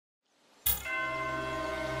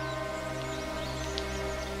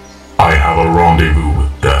have a rendezvous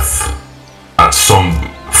with death. At some...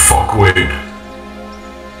 Fuck, wait.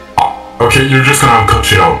 Okay, you're just gonna cut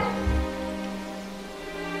shit out.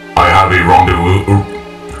 I have a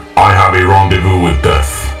rendezvous with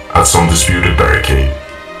death at some disputed barricade.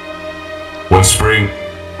 When spring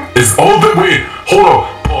is all the wait, hold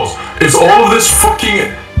up, pause. Is all of this fucking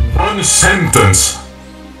one sentence?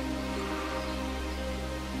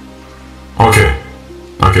 Okay,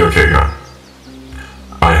 yeah.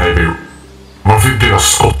 I have a... Varför blir jag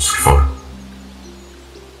skotsk för?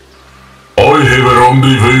 I have a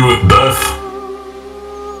rendezvous with death.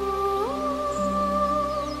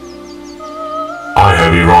 I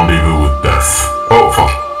have a rendezvous with death. Oh,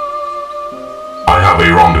 fuck. I have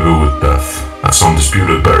a rendezvous with death at some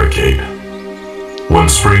disputed barricade. When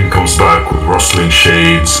spring comes back with rustling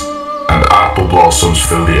shades and apple blossoms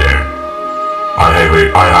fill the air, I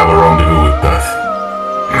have a rendezvous with death.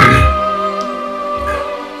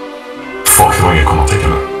 Fuck, det var ingen kommatecken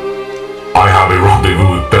där. I have a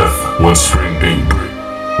rendezvous with death when spring being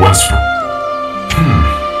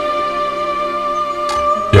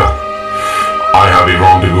Yeah. I have a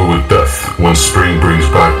rendezvous with death when spring brings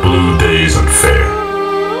back blue days and fair.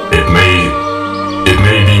 It may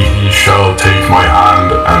be he shall take my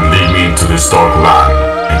hand and lead me into this dark land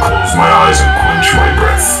and close my eyes and quench my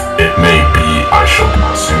breath. It may be I shall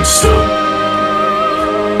pass him still.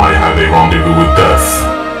 I have a rendezvous with death.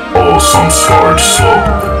 Oh, some scarred slope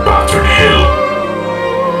of the battered hill.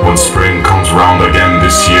 When spring comes round again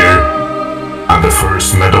this year, and the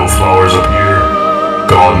first meadow flowers appear,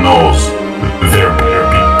 God knows, there better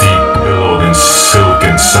be deep pillowed in silk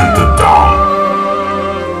and scented down,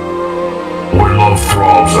 where love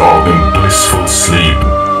throbs out in blissful sleep,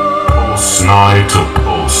 pulse nigh to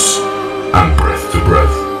pulse, and breath to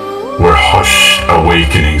breath, where hushed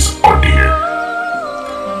awakenings are dear.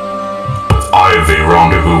 I've a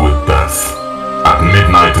rendezvous with death at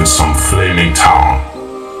midnight in some flaming town.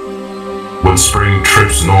 When spring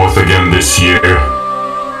trips north again this year,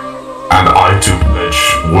 and I to pledge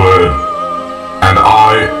word, and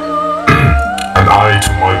I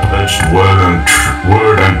to my pledged word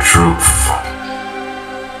and true,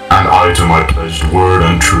 and I to my pledged word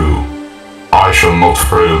and true, I shall not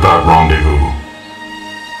fail that rendezvous.